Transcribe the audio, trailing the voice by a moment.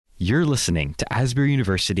You're listening to Asbury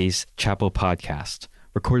University's Chapel Podcast,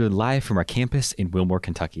 recorded live from our campus in Wilmore,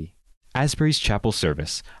 Kentucky. Asbury's Chapel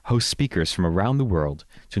Service hosts speakers from around the world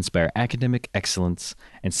to inspire academic excellence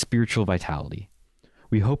and spiritual vitality.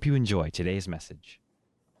 We hope you enjoy today's message.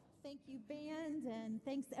 Thank you, band, and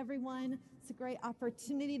thanks, everyone. It's a great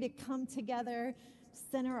opportunity to come together,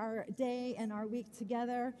 center our day and our week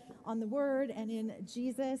together on the Word and in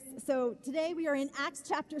Jesus. So today we are in Acts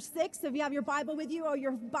chapter 6. So if you have your Bible with you or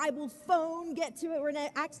your Bible phone, get to it. We're in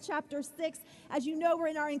Acts chapter 6. As you know, we're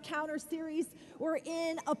in our Encounter series. We're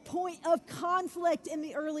in a point of conflict in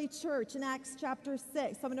the early church in Acts chapter 6. So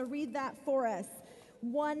I'm going to read that for us,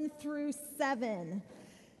 1 through 7.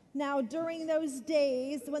 Now, during those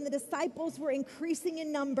days when the disciples were increasing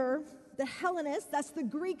in number, the Hellenists, that's the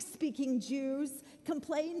Greek-speaking Jews,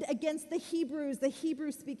 complained against the Hebrews, the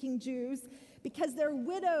Hebrew-speaking Jews, because their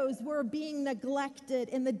widows were being neglected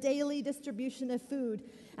in the daily distribution of food.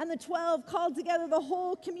 And the 12 called together the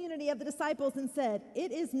whole community of the disciples and said,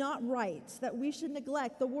 "It is not right that we should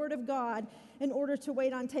neglect the word of God in order to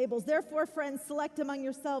wait on tables. Therefore, friends, select among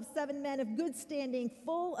yourselves 7 men of good standing,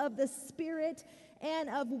 full of the Spirit and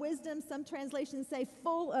of wisdom." Some translations say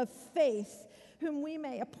full of faith, whom we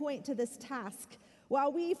may appoint to this task,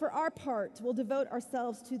 while we, for our part, will devote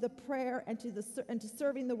ourselves to the prayer and to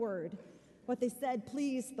serving the word. What they said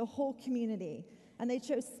pleased the whole community. And they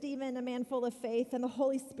chose Stephen, a man full of faith, and the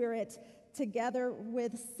Holy Spirit, together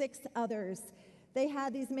with 6 others. They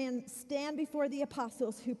had these men stand before the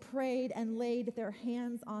apostles, who prayed and laid their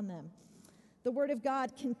hands on them. The word of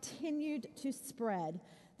God continued to spread.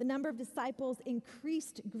 The number of disciples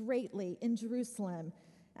increased greatly in Jerusalem,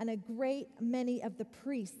 and a great many of the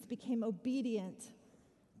priests became obedient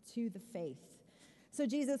to the faith. So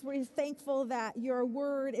Jesus, we're thankful that your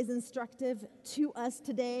word is instructive to us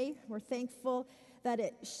today. We're thankful that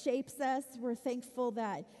it shapes us. We're thankful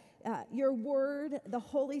that your word, the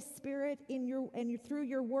Holy Spirit, through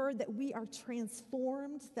your word, that we are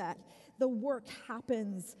transformed, that the work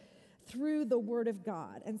happens through the word of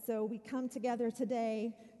God. And so we come together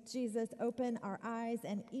today. Jesus, open our eyes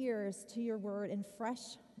and ears to your word in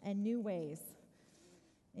fresh and new ways.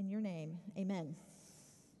 In your name, amen.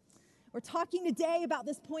 We're talking today about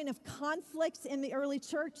this point of conflict in the early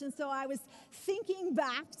church, and so I was thinking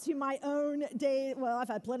back to my own day. Well, I've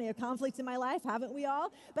had plenty of conflict in my life, haven't we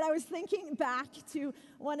all? But I was thinking back to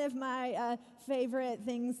one of my favorite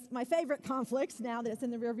things, my favorite conflicts now that it's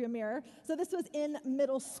in the rearview mirror. So this was in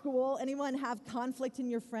middle school. Anyone have conflict in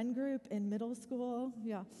your friend group in middle school?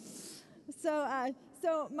 Yeah.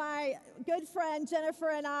 So my good friend Jennifer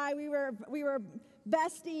and I, we were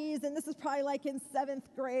besties, and this was probably like in 7th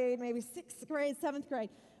grade, maybe 6th grade, 7th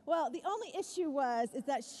grade. Well, the only issue is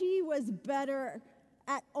that she was better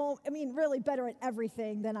at, really better at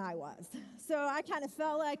everything than I was. So I kind of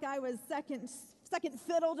felt like I was second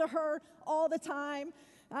fiddle to her all the time.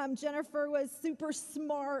 Jennifer was super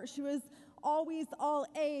smart. She was always all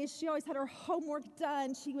A's. She always had her homework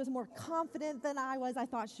done. She was more confident than I was. I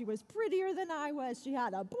thought she was prettier than I was. She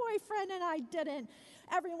had a boyfriend and I didn't.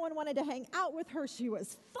 Everyone wanted to hang out with her. She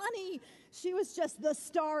was funny. She was just the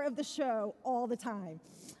star of the show all the time.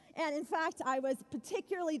 And in fact, I was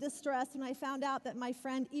particularly distressed when I found out that my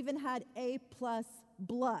friend even had A+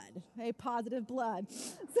 blood, A positive blood.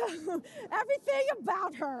 So everything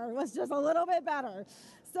about her was just a little bit better.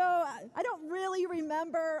 So I don't really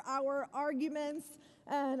remember our arguments,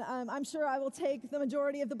 and I'm sure I will take the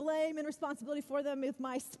majority of the blame and responsibility for them with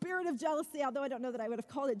my spirit of jealousy, although I don't know that I would have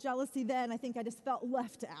called it jealousy then. I think I just felt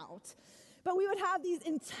left out. But we would have these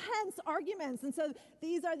intense arguments, and so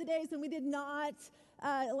these are the days when we did not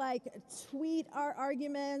tweet our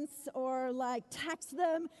arguments or text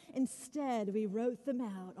them. Instead, we wrote them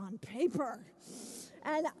out on paper.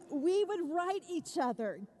 And we would write each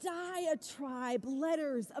other diatribe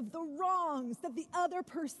letters of the wrongs that the other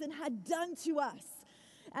person had done to us.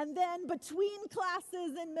 And then between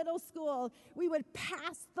classes in middle school, we would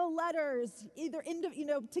pass the letters either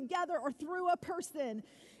together or through a person.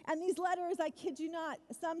 And these letters, I kid you not,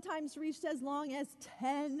 sometimes reached as long as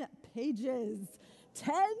 10 pages.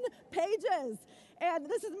 10 pages. And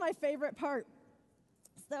this is my favorite part.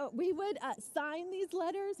 So we would sign these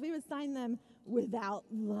letters. We would sign them without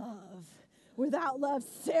love. Without love,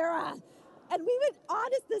 Sarah. And we would,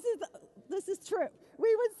 this is true.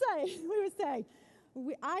 We would say,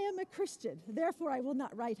 I am a Christian, therefore I will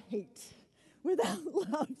not write hate. Without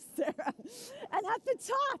love, Sarah. And at the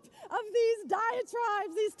top of these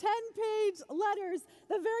diatribes, these 10-page letters,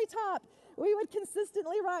 the very top, we would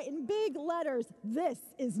consistently write in big letters, "This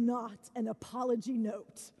is not an apology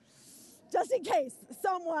note." just in case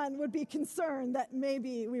someone would be concerned that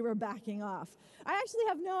maybe we were backing off. I actually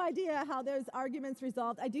have no idea how those arguments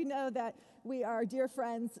resolved. I do know that we are dear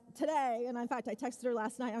friends today, and in fact, I texted her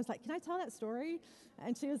last night. I was like, can I tell that story?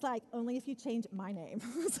 And she was like, only if you change my name.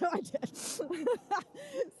 So I did. So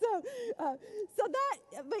that,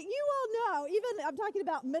 but you all know, even I'm talking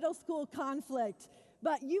about middle school conflict,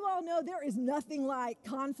 but you all know there is nothing like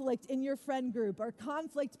conflict in your friend group or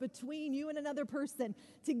conflict between you and another person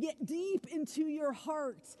to get deep into your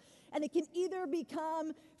heart. And it can either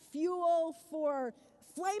become fuel for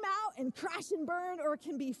flame out and crash and burn, or it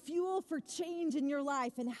can be fuel for change in your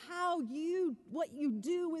life. And what you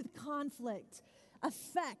do with conflict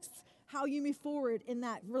affects how you move forward in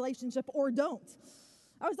that relationship or don't.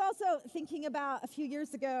 I was also thinking about a few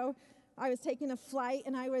years ago, I was taking a flight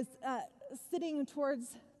and I was sitting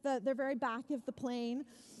towards the very back of the plane,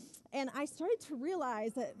 and I started to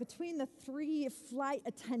realize that between the 3 flight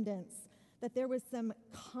attendants that there was some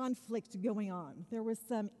conflict going on. There was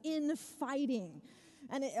some infighting.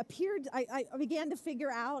 And it appeared, I began to figure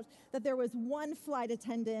out that there was one flight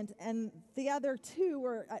attendant and the other 2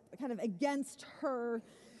 were kind of against her.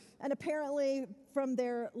 And apparently from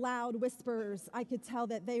their loud whispers, I could tell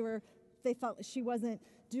that they felt she wasn't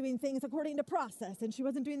doing things according to process, and she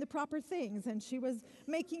wasn't doing the proper things, and she was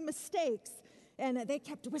making mistakes. And they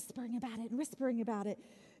kept whispering about it and whispering about it.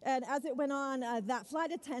 And as it went on, that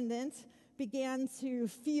flight attendant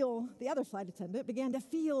the other flight attendant began to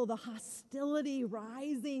feel the hostility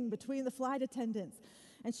rising between the flight attendants.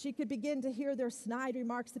 And she could begin to hear their snide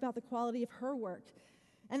remarks about the quality of her work.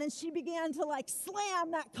 And then she began to slam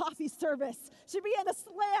that coffee service. She began to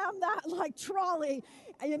slam that trolley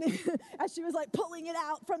as she was pulling it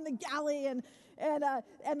out from the galley. And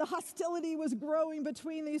the hostility was growing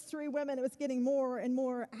between these 3 women. It was getting more and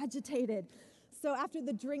more agitated. So after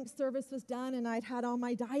the drink service was done and I'd had all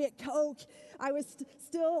my Diet Coke, I was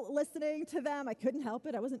still listening to them. I couldn't help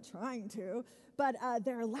it. I wasn't trying to. But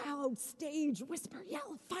their loud stage whisper,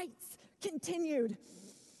 yell, fights continued.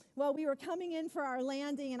 Well, we were coming in for our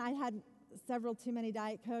landing, and I had several too many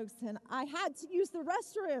Diet Cokes, and I had to use the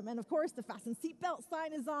restroom. And of course, the fasten seatbelt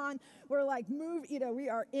sign is on. We're we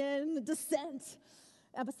are in descent.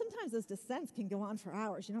 But sometimes those descents can go on for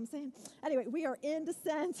hours, you know what I'm saying? Anyway, we are in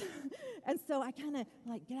descent. And so I kind of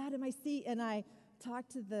get out of my seat and I talk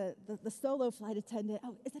to the solo flight attendant.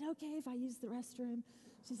 Oh, is it okay if I use the restroom?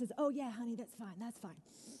 She says, oh yeah, honey, that's fine.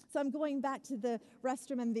 So I'm going back to the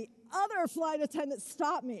restroom, and the other flight attendants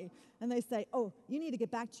stop me. And they say, oh, you need to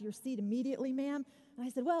get back to your seat immediately, ma'am. And I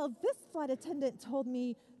said, well, this flight attendant told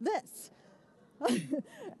me this.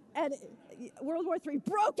 And World War III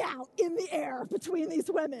broke out in the air between these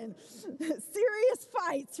women. Serious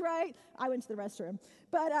fights, right? I went to the restroom,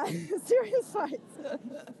 but serious fights.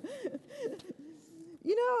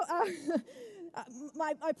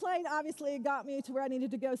 My plane obviously got me to where I needed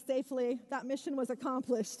to go safely. That mission was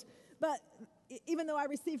accomplished. But even though I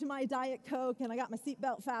received my Diet Coke and I got my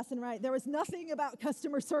seatbelt fastened right, there was nothing about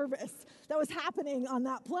customer service that was happening on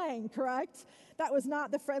that plane, correct? That was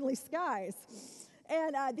not the friendly skies.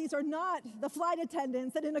 And these are not the flight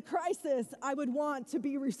attendants that in a crisis I would want to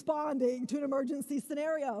be responding to an emergency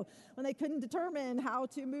scenario when they couldn't determine how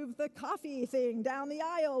to move the coffee thing down the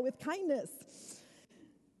aisle with kindness.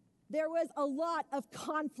 There was a lot of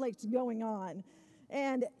conflict going on.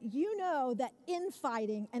 And you know that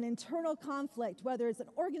infighting and internal conflict, whether it's in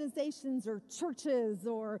organizations or churches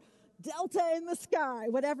or Delta in the sky,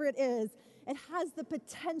 whatever it is, it has the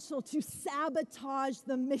potential to sabotage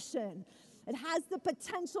the mission. It has the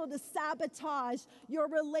potential to sabotage your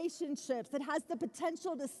relationships. It has the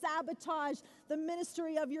potential to sabotage the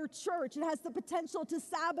ministry of your church. It has the potential to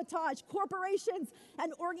sabotage corporations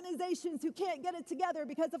and organizations who can't get it together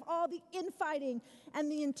because of all the infighting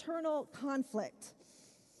and the internal conflict.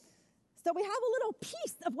 So we have a little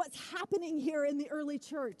piece of what's happening here in the early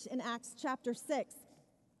church in Acts chapter 6.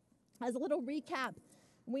 As a little recap,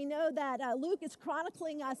 we know that Luke is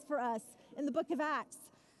chronicling for us in the book of Acts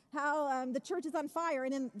how the church is on fire,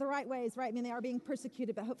 and in the right ways, right? I mean, they are being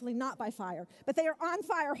persecuted, but hopefully not by fire. But they are on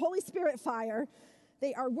fire, Holy Spirit fire.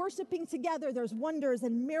 They are worshiping together. There's wonders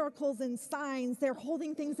and miracles and signs. They're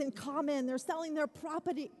holding things in common. They're selling their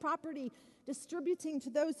property, distributing to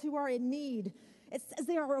those who are in need. It says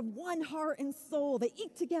they are of one heart and soul. They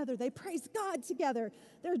eat together. They praise God together.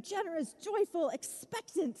 They're generous, joyful,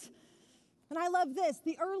 expectant. And I love this.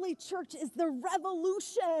 The early church is the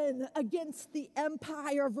revolution against the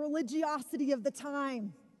empire of religiosity of the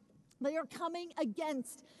time. They are coming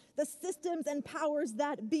against the systems and powers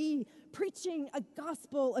that be, preaching a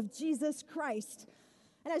gospel of Jesus Christ.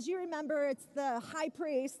 And as you remember, it's the high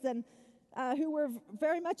priest and who were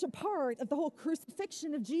very much a part of the whole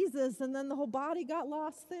crucifixion of Jesus and then the whole body got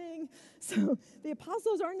lost thing. So the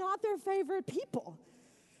apostles are not their favorite people.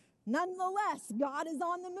 Nonetheless, God is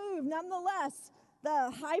on the move. Nonetheless,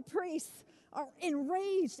 the high priests are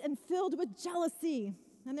enraged and filled with jealousy.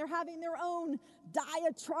 And they're having their own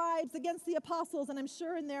diatribes against the apostles. And I'm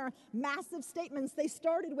sure in their massive statements, they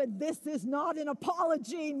started with, "This is not an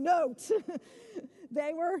apology note."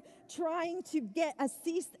 They were trying to get a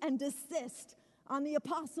cease and desist on the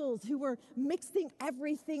apostles who were mixing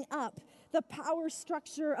everything up. The power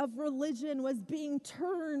structure of religion was being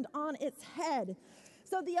turned on its head.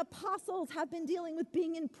 So the apostles have been dealing with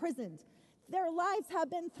being imprisoned. Their lives have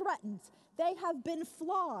been threatened. They have been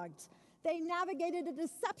flogged. They navigated a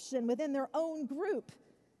deception within their own group.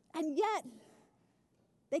 And yet,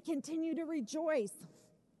 they continue to rejoice.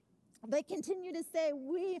 They continue to say,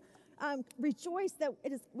 we rejoice that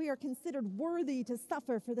we are considered worthy to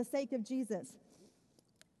suffer for the sake of Jesus.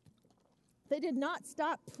 They did not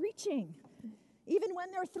stop preaching. Even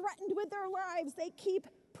when they're threatened with their lives, they keep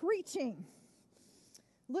preaching.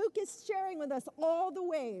 Luke is sharing with us all the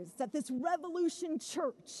ways that this revolution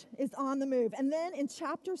church is on the move. And then in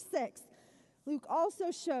chapter 6, Luke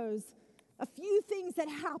also shows a few things that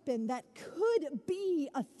happen that could be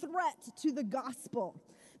a threat to the gospel,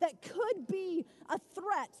 that could be a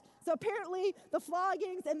threat. So apparently the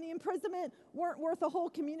floggings and the imprisonment weren't worth a whole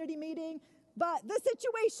community meeting, but the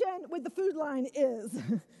situation with the food line is.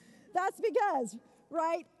 That's because,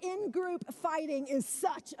 right, in-group fighting is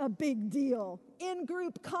such a big deal.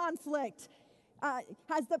 In-group conflict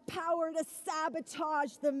has the power to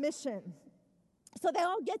sabotage the mission. So they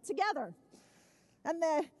all get together. And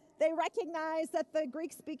they recognize that the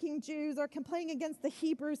Greek-speaking Jews are complaining against the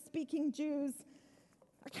Hebrew-speaking Jews.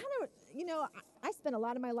 I spent a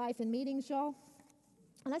lot of my life in meetings, y'all.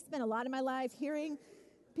 And I spent a lot of my life hearing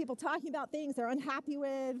people talking about things they're unhappy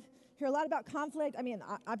with, hear a lot about conflict. I mean,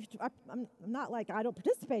 I'm not like I don't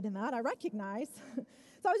participate in that. I recognize.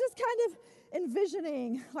 So I was just kind of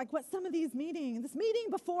envisioning, like, what some of these meetings, this meeting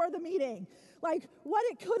before the meeting, like, what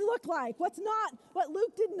it could look like, what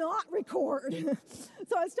Luke did not record.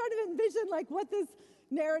 So I started to envision, like, what this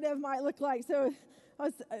narrative might look like. So I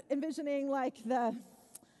was envisioning, like, the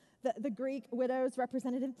Greek widows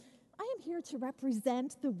representative. I am here to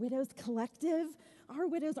represent the widows collective. Our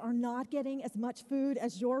widows are not getting as much food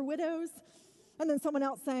as your widows. And then someone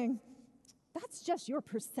else saying, that's just your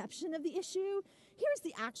perception of the issue. Here's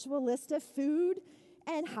the actual list of food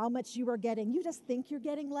and how much you are getting. You just think you're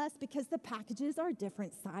getting less because the packages are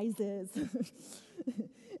different sizes.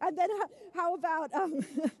 And then how about,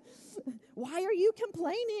 why are you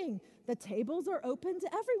complaining? The tables are open to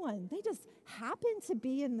everyone. They just happen to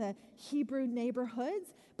be in the Hebrew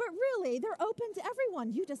neighborhoods, but really they're open to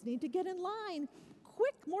everyone. You just need to get in line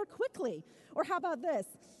more quickly. Or how about this?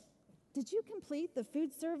 Did you complete the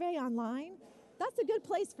food survey online? That's a good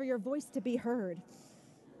place for your voice to be heard.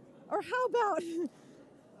 Or how about,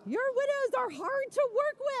 your widows are hard to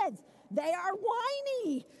work with. They are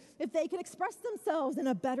whiny. If they could express themselves in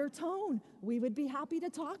a better tone, we would be happy to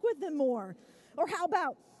talk with them more. Or how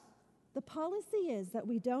about, the policy is that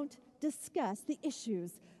we don't discuss the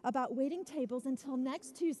issues about waiting tables until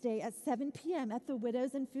next Tuesday at 7 p.m. at the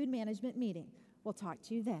Widows and Food Management meeting. We'll talk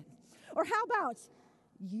to you then. Or how about,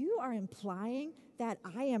 you are implying that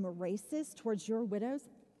I am a racist towards your widows?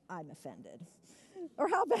 I'm offended. Or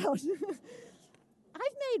how about,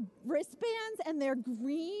 I've made wristbands and they're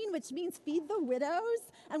green, which means feed the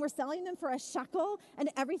widows, and we're selling them for a shekel, and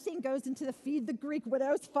everything goes into the Feed the Greek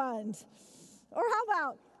Widows Fund. Or how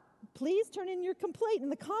about, please turn in your complaint in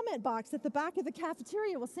the comment box at the back of the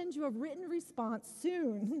cafeteria. We'll send you a written response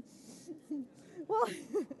soon. Well,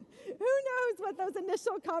 who knows what those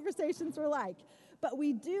initial conversations were like? But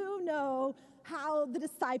we do know how the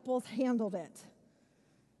disciples handled it.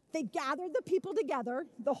 They gathered the people together,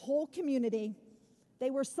 the whole community.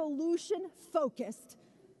 They were solution-focused.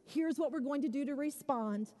 Here's what we're going to do to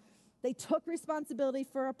respond. They took responsibility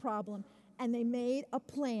for a problem, and they made a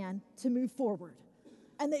plan to move forward.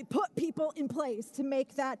 And they put people in place to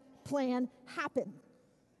make that plan happen.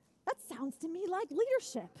 That sounds to me like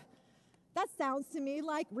leadership. That sounds to me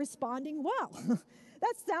like responding well.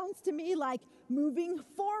 That sounds to me like moving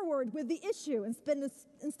forward with the issue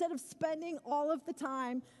instead of spending all of the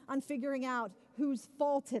time on figuring out whose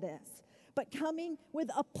fault it is, but coming with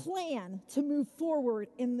a plan to move forward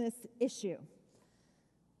in this issue.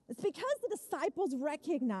 It's because the disciples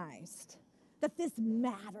recognized that this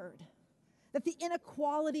mattered, that the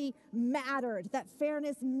inequality mattered, that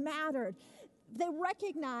fairness mattered. They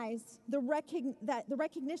recognized the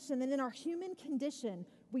recognition that in our human condition,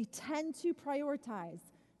 we tend to prioritize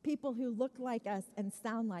people who look like us and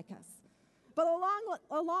sound like us. But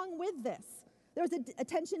along with this, there's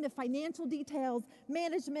attention to financial details,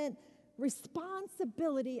 management,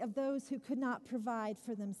 responsibility of those who could not provide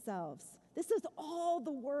for themselves. This is all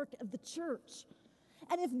the work of the church.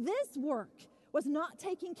 And if this work was not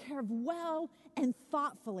taken care of well and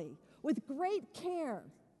thoughtfully, with great care,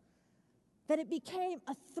 then it became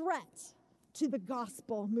a threat to the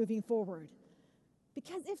gospel moving forward.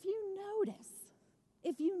 Because if you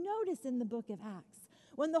notice in the book of Acts,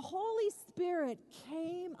 when the Holy Spirit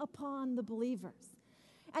came upon the believers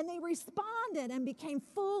and they responded and became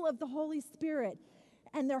full of the Holy Spirit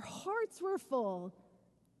and their hearts were full,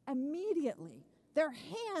 immediately their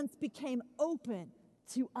hands became open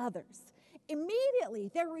to others.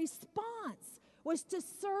 Immediately their response was to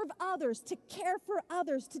serve others, to care for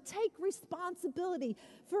others, to take responsibility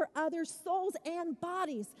for others' souls and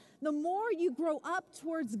bodies. The more you grow up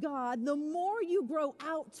towards God, the more you grow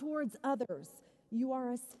out towards others. You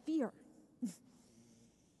are a sphere.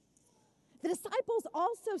 The disciples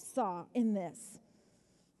also saw in this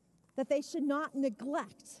that they should not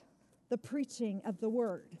neglect the preaching of the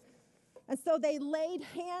word. And so they laid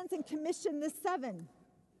hands and commissioned the 7.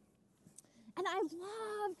 And I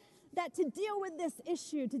love that to deal with this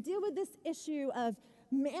issue of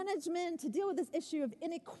management, to deal with this issue of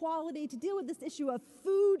inequality, to deal with this issue of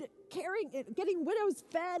food, getting widows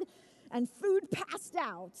fed and food passed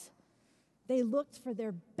out, they looked for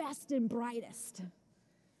their best and brightest.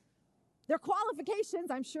 Their qualifications,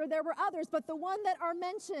 I'm sure there were others, but the one that are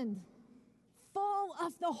mentioned, full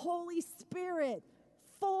of the Holy Spirit,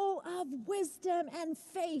 full of wisdom and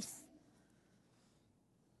faith.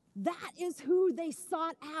 That is who they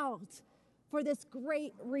sought out for this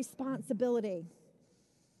great responsibility.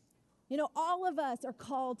 You know, all of us are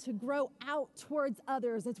called to grow out towards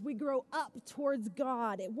others as we grow up towards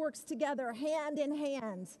God. It works together hand in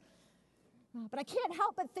hand. But I can't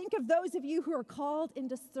help but think of those of you who are called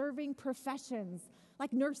into serving professions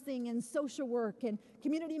like nursing and social work and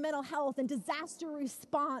community mental health and disaster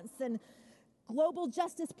response and global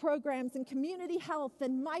justice programs and community health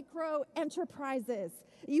and micro enterprises.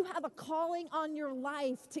 You have a calling on your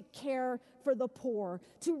life to care for the poor,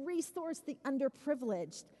 to resource the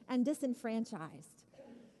underprivileged and disenfranchised.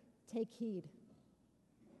 Take heed.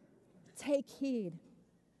 Take heed.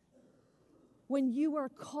 When you are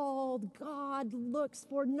called, God looks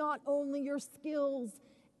for not only your skills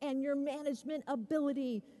and your management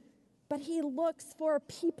ability, but He looks for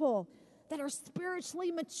people that are spiritually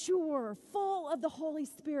mature, full of the Holy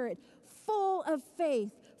Spirit, full of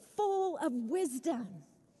faith, full of wisdom.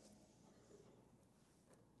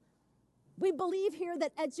 We believe here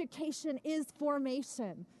that education is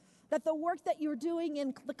formation, that the work that you're doing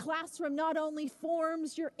in the classroom not only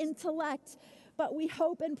forms your intellect, but we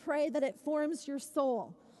hope and pray that it forms your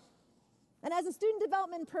soul. And as a student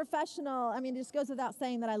development professional, it just goes without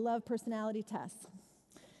saying that I love personality tests.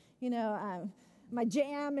 My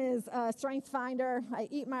jam is Strength Finder. I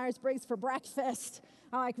eat Myers-Briggs for breakfast.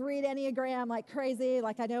 I read Enneagram like crazy.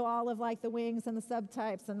 I know all of the wings and the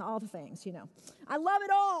subtypes and all the things, I love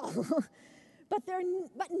it all. But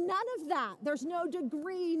none of that. There's no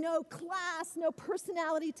degree, no class, no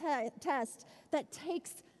personality test that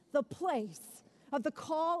takes the place of the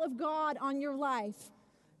call of God on your life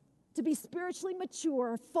to be spiritually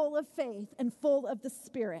mature, full of faith, and full of the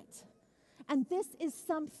Spirit. And this is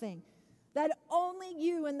something that only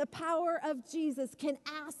you in the power of Jesus can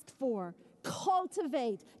ask for,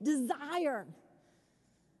 cultivate, desire.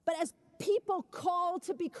 But as people called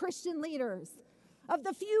to be Christian leaders, of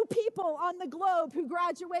the few people on the globe who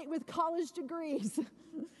graduate with college degrees,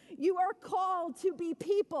 you are called to be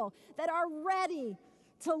people that are ready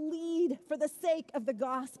to lead for the sake of the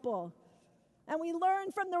gospel. And we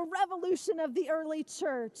learn from the revolution of the early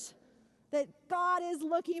church that God is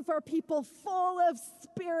looking for people full of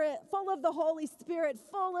Spirit, full of the Holy Spirit,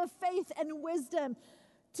 full of faith and wisdom,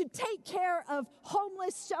 to take care of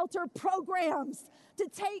homeless shelter programs, to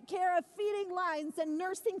take care of feeding lines and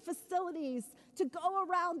nursing facilities, to go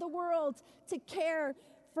around the world to care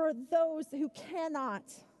for those who cannot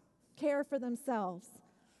care for themselves.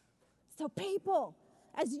 So people,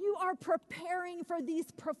 as you are preparing for these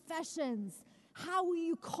professions, how will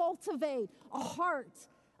you cultivate a heart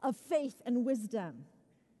of faith and wisdom?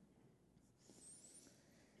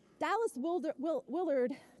 Dallas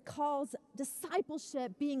Willard calls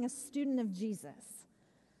discipleship being a student of Jesus.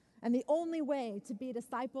 And the only way to be a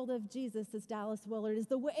disciple of Jesus, as Dallas Willard, is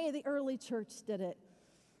the way the early church did it.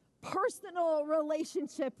 Personal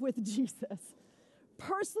relationship with Jesus.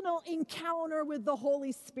 Personal encounter with the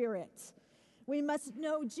Holy Spirit. We must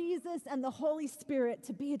know Jesus and the Holy Spirit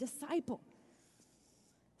to be a disciple.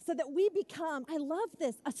 so that we become, I love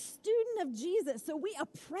this, a student of Jesus. So we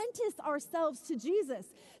apprentice ourselves to Jesus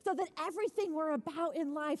so that everything we're about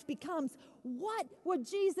in life becomes, what would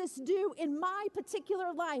Jesus do in my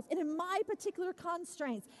particular life and in my particular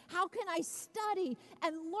constraints? How can I study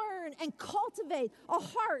and learn and cultivate a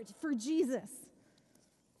heart for Jesus?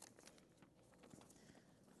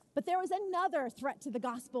 But there was another threat to the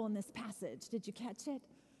gospel in this passage. Did you catch it?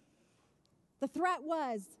 The threat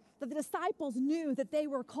was that the disciples knew that they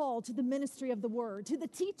were called to the ministry of the word, to the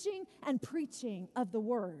teaching and preaching of the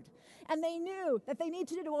word. And they knew that they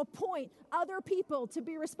needed to appoint other people to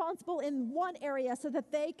be responsible in one area so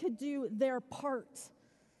that they could do their part.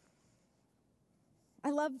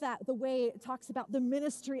 I love that, the way it talks about the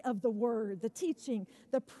ministry of the word, the teaching,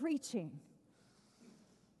 the preaching.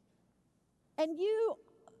 And you,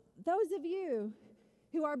 those of you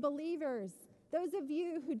who are believers, those of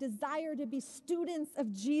you who desire to be students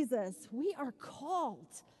of Jesus, we are called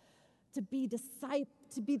to be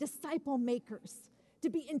disciple makers, to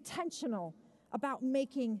be intentional about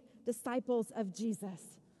making disciples of Jesus.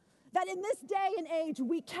 That in this day and age,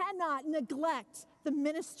 we cannot neglect the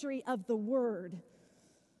ministry of the word.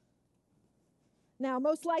 Now,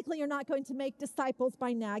 most likely you're not going to make disciples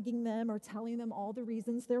by nagging them or telling them all the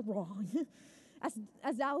reasons they're wrong.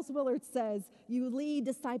 As Dallas Willard says, you lead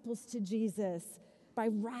disciples to Jesus by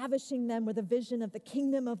ravishing them with a vision of the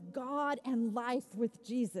kingdom of God and life with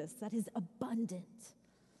Jesus that is abundant.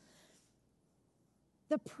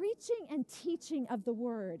 The preaching and teaching of the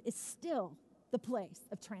word is still the place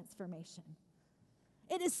of transformation.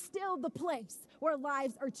 It is still the place where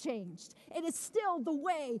lives are changed. It is still the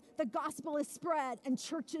way the gospel is spread and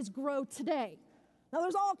churches grow today. Now,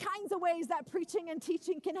 there's all kinds of ways that preaching and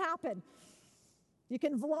teaching can happen. You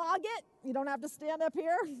can vlog it. You don't have to stand up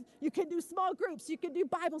here. You can do small groups. You can do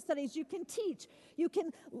Bible studies. You can teach. You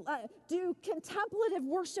can do contemplative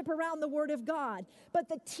worship around the Word of God. But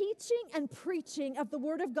the teaching and preaching of the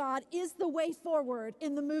Word of God is the way forward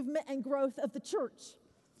in the movement and growth of the church.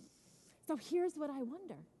 So here's what I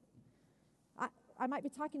wonder. I might be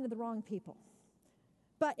talking to the wrong people.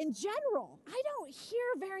 But in general, I don't hear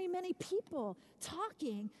very many people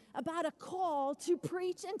talking about a call to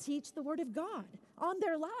preach and teach the Word of God on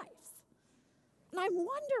their lives. And I'm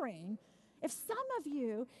wondering if some of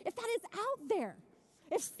you, if that is out there,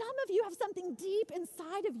 if some of you have something deep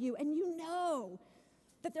inside of you and you know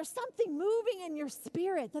that there's something moving in your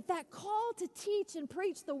spirit, that call to teach and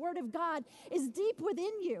preach the Word of God is deep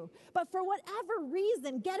within you. But for whatever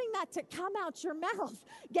reason, getting that to come out your mouth,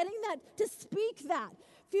 getting that to speak that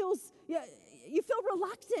feels, you feel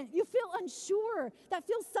reluctant, you feel unsure. That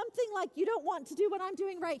feels something like you don't want to do what I'm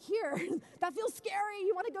doing right here. That feels scary,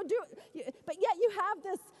 you want to go do it. But yet you have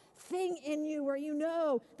this thing in you where you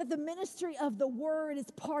know that the ministry of the Word is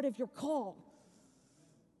part of your call.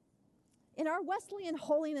 In our Wesleyan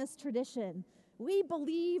holiness tradition, we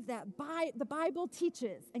believe that the Bible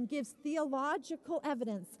teaches and gives theological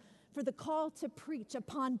evidence for the call to preach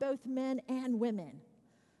upon both men and women.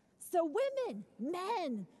 So women,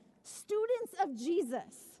 men, students of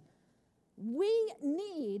Jesus, we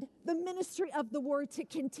need the ministry of the word to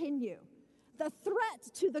continue. The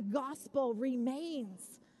threat to the gospel remains.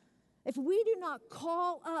 If we do not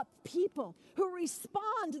call up people who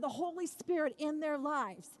respond to the Holy Spirit in their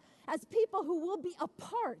lives, as people who will be a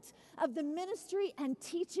part of the ministry and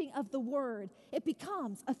teaching of the word, it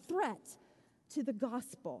becomes a threat to the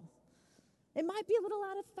gospel. It might be a little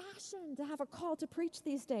out of fashion to have a call to preach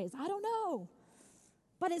these days. I don't know.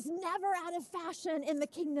 But it's never out of fashion in the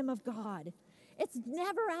kingdom of God. It's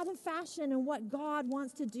never out of fashion in what God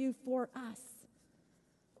wants to do for us.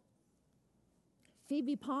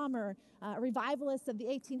 Phoebe Palmer, a revivalist of the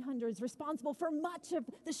 1800s, responsible for much of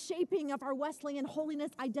the shaping of our Wesleyan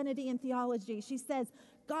holiness, identity, and theology. She says,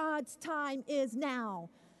 God's time is now.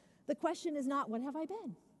 The question is not, what have I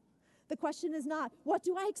been? The question is not, what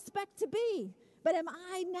do I expect to be? But am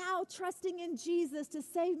I now trusting in Jesus to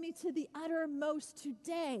save me to the uttermost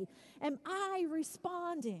today? Am I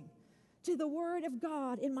responding to the Word of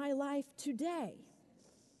God in my life today?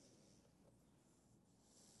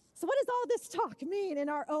 So what does all this talk mean in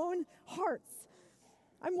our own hearts?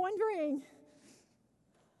 I'm wondering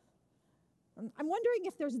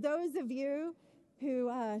if there's those of you who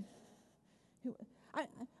I'm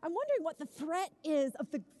wondering what the threat is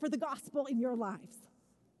for the gospel in your lives.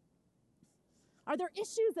 Are there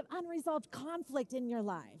issues of unresolved conflict in your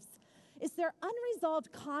lives? Is there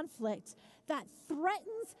unresolved conflict that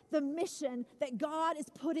threatens the mission that God is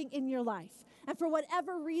putting in your life? And for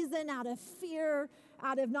whatever reason, out of fear,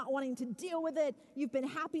 out of not wanting to deal with it, you've been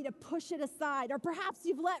happy to push it aside. Or perhaps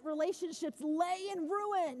you've let relationships lay in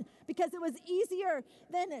ruin because it was easier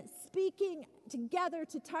than speaking together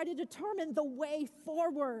to try to determine the way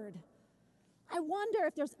forward. I wonder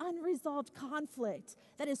if there's unresolved conflict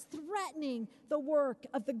that is threatening the work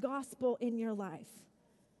of the gospel in your life.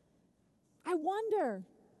 I wonder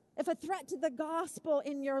if a threat to the gospel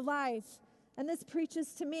in your life, and this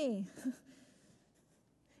preaches to me,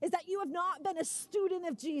 is that you have not been a student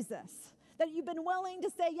of Jesus. That you've been willing to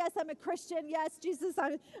say, yes, I'm a Christian. Yes, Jesus,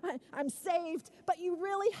 I'm saved. But you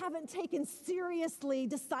really haven't taken seriously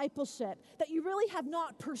discipleship. That you really have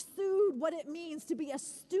not pursued what it means to be a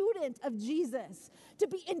student of Jesus. To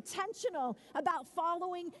be intentional about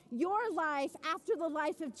following your life after the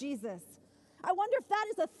life of Jesus. I wonder if that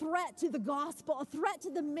is a threat to the gospel, a threat to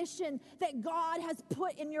the mission that God has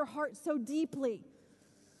put in your heart so deeply.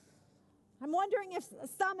 I'm wondering if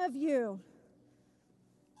some of you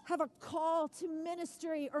have a call to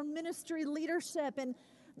ministry or ministry leadership, and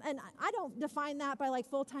I don't define that by like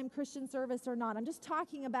full-time Christian service or not. I'm just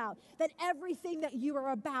talking about that everything that you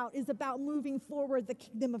are about is about moving forward the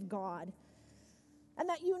kingdom of God. And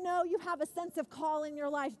that you know you have a sense of call in your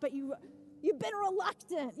life, but you've been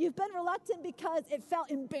reluctant. You've been reluctant because it felt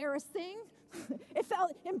embarrassing. It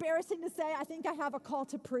felt embarrassing to say, I think I have a call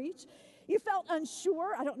to preach. You felt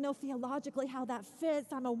unsure. I don't know theologically how that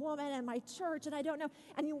fits. I'm a woman in my church, and I don't know.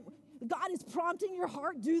 And God is prompting your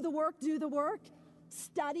heart, do the work,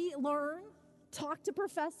 study, learn, talk to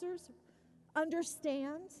professors,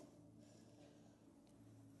 understand.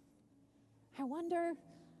 I wonder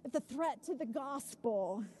if the threat to the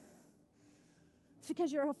gospel is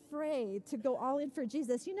because you're afraid to go all in for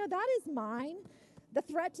Jesus. You know, that is mine. The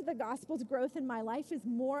threat to the gospel's growth in my life is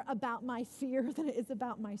more about my fear than it is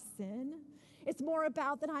about my sin. It's more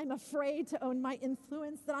about that I'm afraid to own my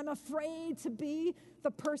influence, that I'm afraid to be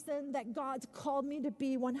the person that God's called me to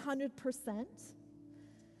be 100%.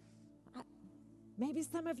 Maybe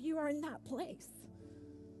some of you are in that place.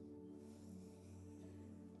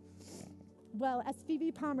 Well, as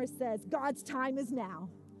Phoebe Palmer says, God's time is now.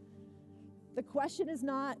 The question is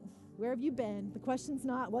not, where have you been? The question's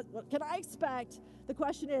not, what can I expect? The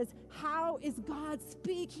question is, how is God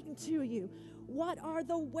speaking to you? What are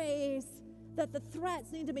the ways that the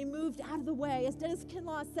threats need to be moved out of the way? As Dennis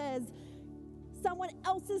Kinlaw says, someone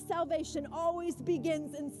else's salvation always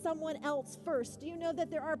begins in someone else first. Do you know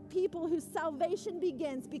that there are people whose salvation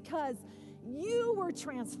begins because you were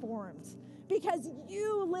transformed? Because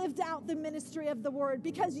you lived out the ministry of the word,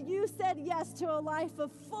 because you said yes to a life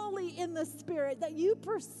of fully in the Spirit, that you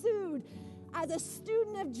pursued as a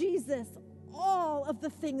student of Jesus all of the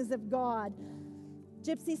things of God.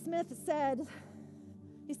 Gypsy Smith said,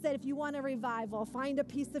 if you want a revival, find a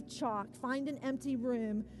piece of chalk, find an empty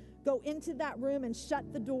room, go into that room and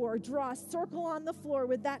shut the door, draw a circle on the floor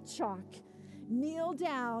with that chalk, kneel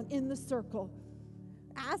down in the circle.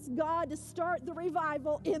 Ask God to start the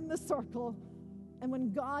revival in the circle. And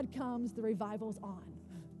when God comes, the revival's on.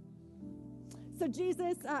 So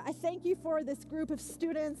Jesus, I thank you for this group of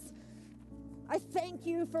students. I thank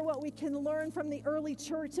you for what we can learn from the early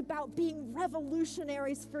church about being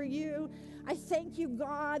revolutionaries for you. I thank you,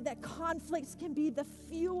 God, that conflicts can be the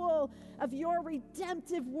fuel of your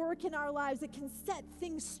redemptive work in our lives. It can set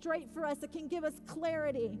things straight for us. It can give us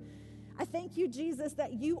clarity. I thank you, Jesus,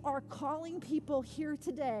 that you are calling people here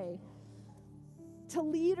today to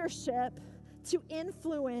leadership, to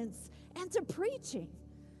influence, and to preaching.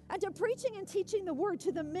 And to preaching and teaching the word,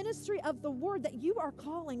 to the ministry of the word, that you are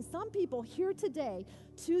calling some people here today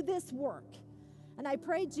to this work. And I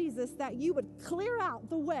pray, Jesus, that you would clear out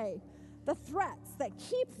the way, the threats that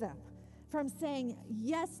keep them from saying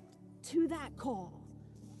yes to that call.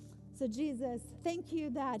 So Jesus, thank you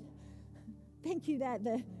that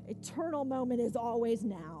the eternal moment is always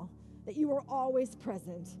now, that you are always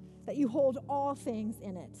present, that you hold all things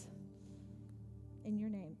in it. In your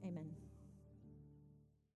name, amen.